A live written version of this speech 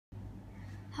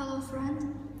Hello friend,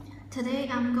 today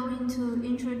I'm going to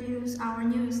introduce our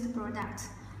newest product,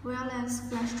 wireless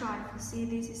flash drive. See,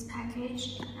 this is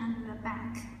package and the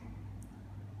back.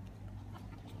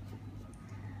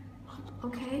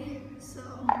 Okay, so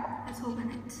let's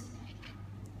open it.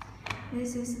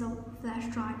 This is the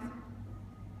flash drive.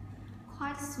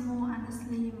 Quite small and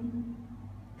slim,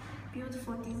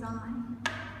 beautiful design.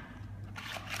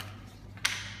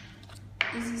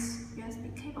 This is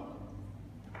USB cable.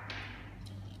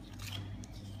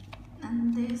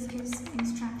 And this is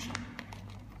instruction.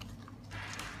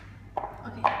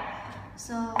 Okay,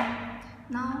 so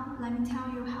now let me tell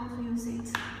you how to use it.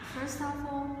 First of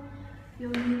all, you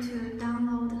need to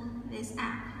download this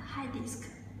app, HiDisk.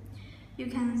 You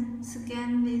can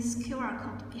scan this QR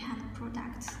code behind the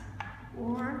product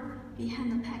or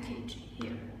behind the package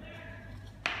here.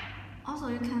 Also,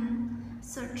 you can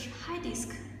search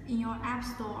HiDisk in your App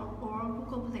Store or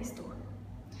Google Play Store.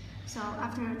 So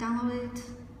after you download it,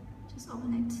 just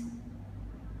open it.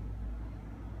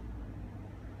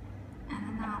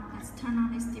 And now let's turn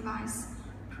on this device.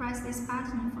 Press this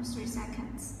button for 3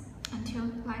 seconds until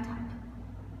light up.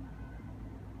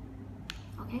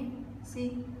 Okay,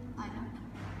 see, light up.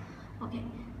 Okay,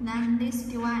 then this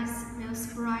device will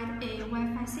spread a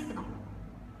Wi-Fi signal.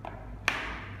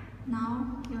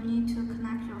 Now you need to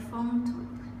connect your phone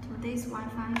to this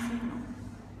Wi-Fi signal.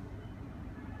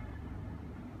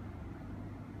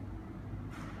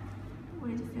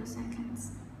 Wait a few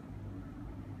seconds.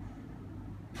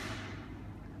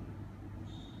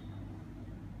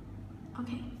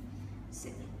 Okay,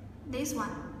 see, this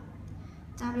one,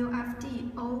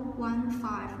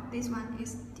 WFD015, this one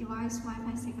is device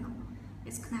Wi-Fi signal.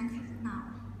 It's connected now.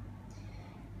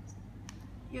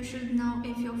 You should know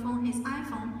if your phone is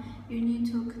iPhone, you need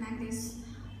to connect this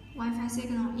Wi-Fi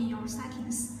signal in your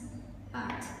settings.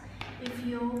 But if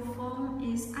your phone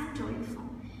is Android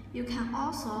phone, you can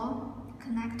also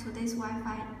connect to this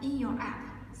Wi-Fi in your app.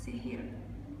 See here.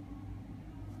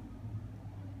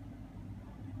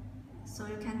 So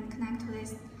you can connect to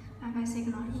this Wi-Fi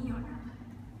signal in your app.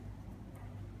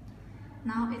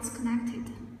 Now it's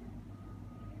connected.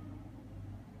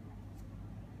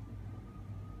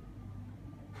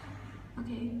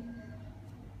 Okay.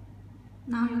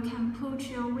 Now you can put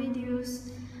your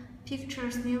videos,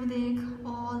 pictures, music,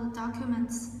 or the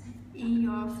documents in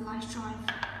your flash drive.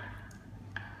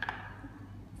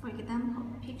 For example,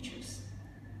 pictures.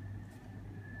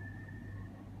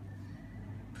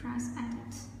 Press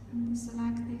edit and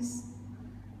select this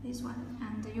one,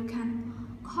 and you can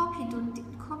copy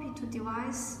to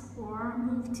device or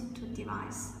move to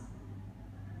device.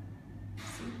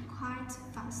 See, quite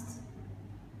fast.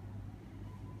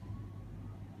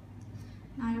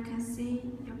 Now you can see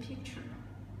your picture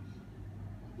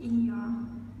in your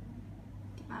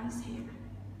device here.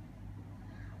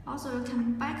 Also, you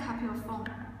can back up your phone.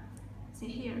 See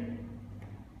here.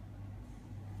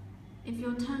 If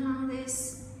you turn on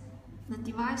this, the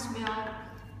device will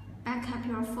back up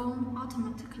your phone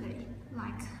automatically,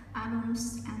 like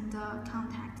albums and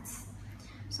contacts.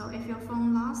 So if your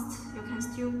phone lost, you can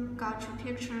still got your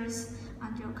pictures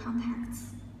and your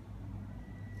contacts.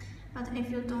 But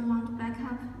if you don't want to back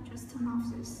up, just turn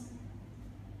off this.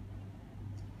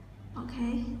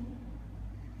 Okay.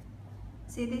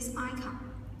 See, this icon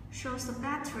shows the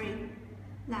battery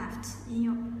left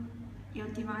in your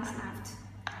device left.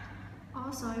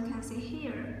 Also, you can see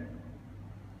here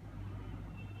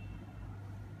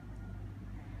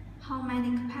how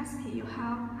many capacity you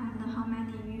have and how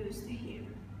many you used here.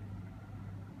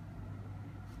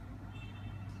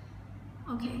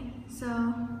 Okay,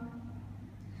 so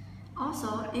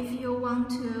also if you want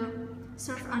to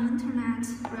surf on internet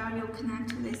while you connect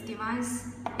to this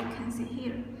device, you can see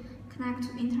here, connect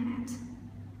to internet.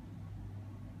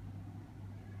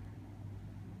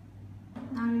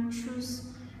 Now you choose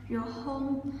your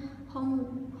home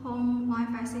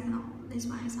Wi-Fi signal. This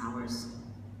one is ours.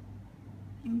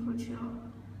 Input your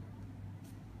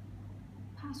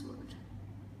password.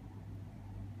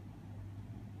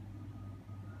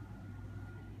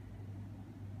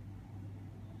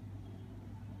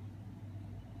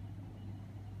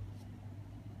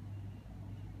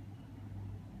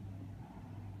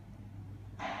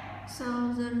 So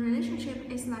the relationship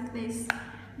is like this.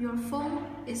 Your phone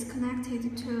is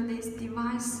connected to this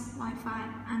device Wi-Fi,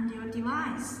 and your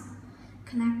device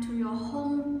connect to your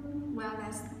home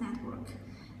wireless network.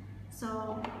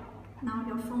 So now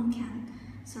your phone can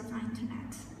surf on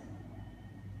internet.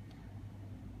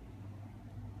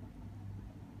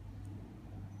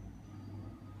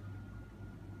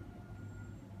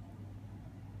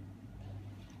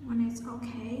 When it's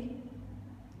okay.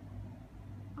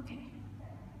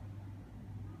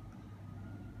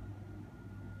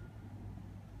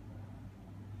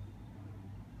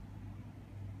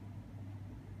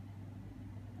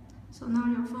 So now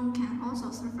your phone can also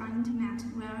surf on internet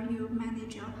where you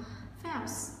manage your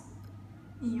files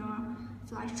in your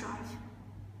flash drive.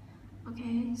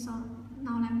 Okay, so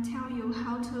now let me tell you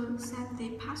how to set the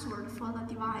password for the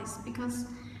device, because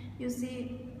you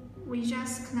see we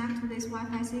just connect to this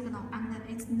Wi-Fi signal and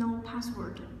it's no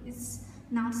password. It's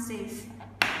not safe.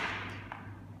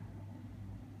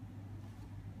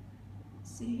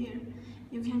 See here,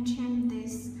 you can change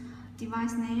this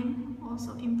device name,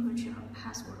 also input your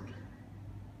password.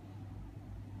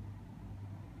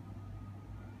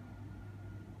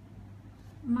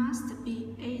 Must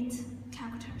be 8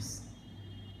 characters.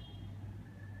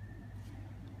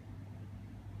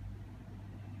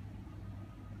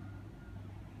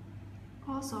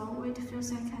 Also, wait a few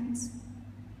seconds.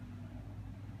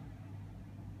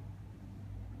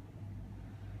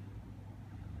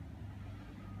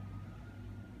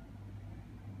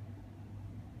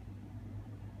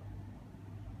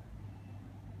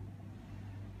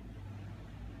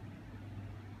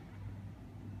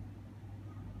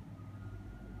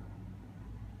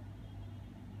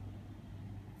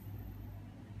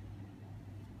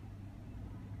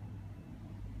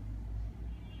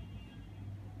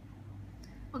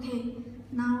 Okay,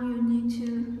 now you need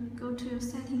to go to your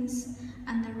settings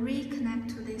and reconnect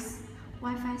to this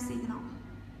Wi-Fi signal.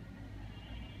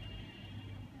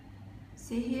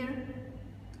 See here,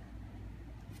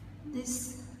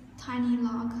 this tiny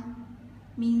log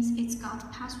means it's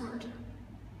got password,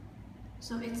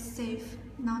 so it's safe,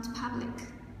 not public.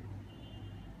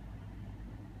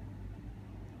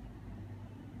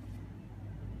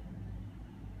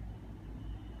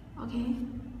 Okay.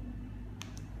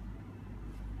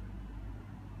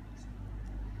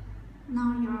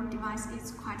 Now your device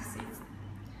is quite safe.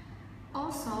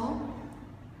 Also,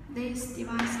 this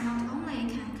device not only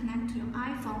can connect to your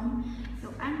iPhone,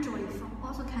 your Android phone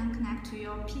also can connect to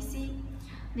your PC.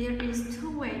 There is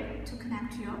 2 ways to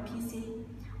connect to your PC.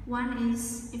 One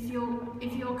is if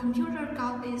your computer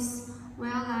got this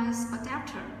wireless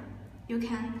adapter, you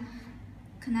can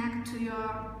connect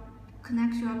your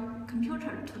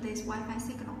computer to this Wi-Fi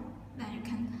signal. Then you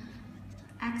can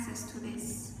access to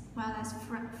this wireless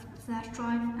flash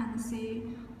drive and see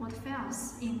what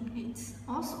files in it.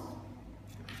 Also,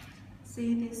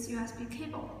 see this USB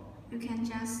cable. You can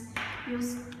just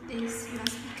use this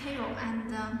USB cable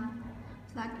and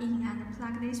plug in and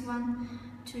plug this one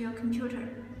to your computer.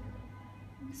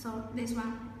 So this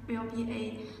one will be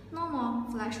a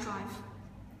normal flash drive.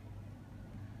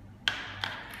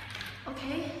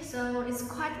 Okay, so it's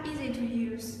quite easy to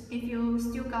use. If you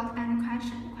still got any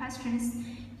questions,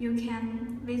 you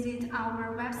can visit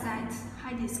our website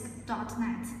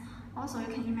highdisk.net. Also, you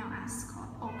can email us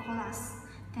or call us.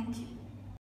 Thank you.